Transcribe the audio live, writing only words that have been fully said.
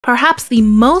perhaps the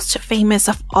most famous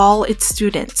of all its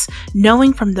students,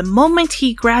 knowing from the moment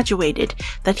he graduated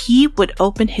that he would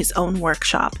open his own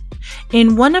workshop.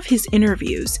 In one of his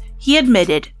interviews, he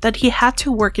admitted that he had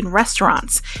to work in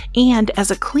restaurants and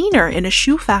as a cleaner in a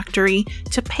shoe factory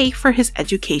to pay for his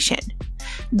education.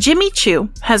 Jimmy Choo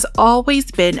has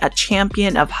always been a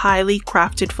champion of highly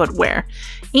crafted footwear,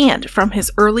 and from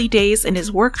his early days in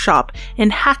his workshop in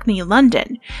Hackney,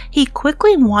 London, he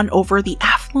quickly won over the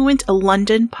affluent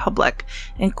London public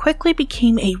and quickly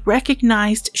became a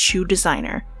recognized shoe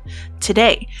designer.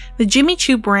 Today, the Jimmy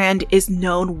Choo brand is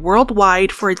known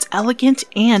worldwide for its elegant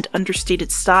and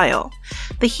understated style.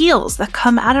 The heels that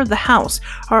come out of the house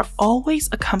are always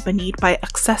accompanied by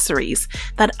accessories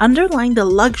that underline the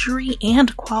luxury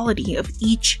and quality of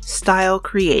each style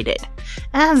created,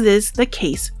 as is the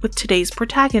case with today's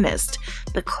protagonist,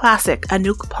 the classic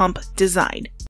Anouk pump design.